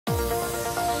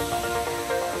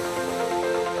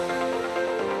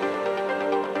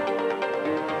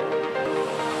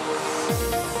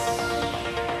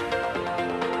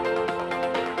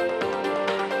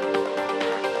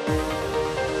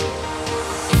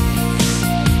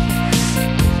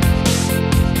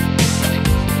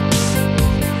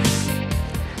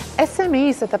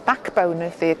SMEs are the backbone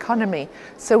of the economy,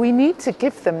 so we need to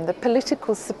give them the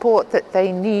political support that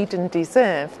they need and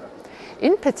deserve.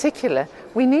 In particular,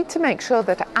 we need to make sure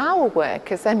that our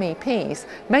work as MEPs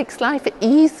makes life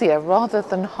easier rather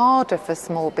than harder for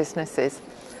small businesses.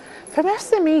 For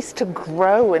SMEs to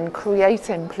grow and create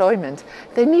employment,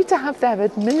 they need to have their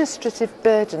administrative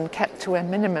burden kept to a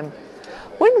minimum.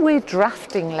 When we're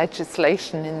drafting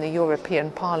legislation in the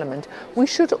European Parliament, we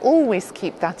should always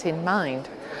keep that in mind.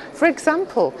 For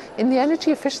example, in the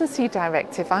Energy Efficiency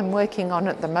Directive I'm working on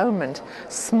at the moment,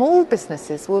 small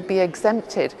businesses will be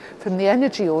exempted from the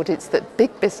energy audits that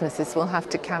big businesses will have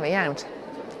to carry out.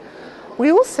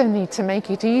 We also need to make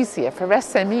it easier for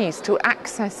SMEs to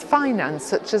access finance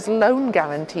such as loan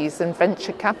guarantees and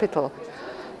venture capital.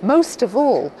 Most of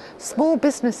all, small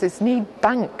businesses need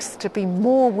banks to be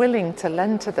more willing to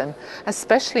lend to them,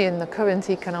 especially in the current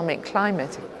economic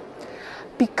climate.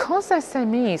 Because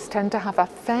SMEs tend to have a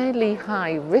fairly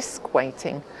high risk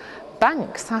weighting,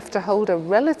 banks have to hold a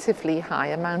relatively high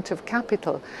amount of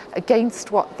capital against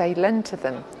what they lend to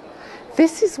them.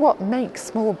 This is what makes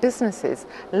small businesses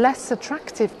less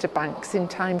attractive to banks in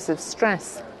times of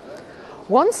stress.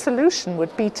 One solution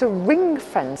would be to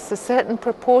ring-fence a certain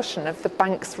proportion of the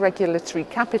bank's regulatory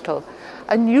capital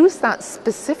and use that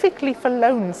specifically for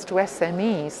loans to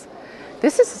SMEs.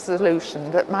 This is a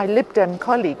solution that my Lib Dem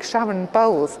colleague Sharon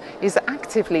Bowles is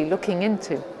actively looking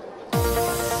into.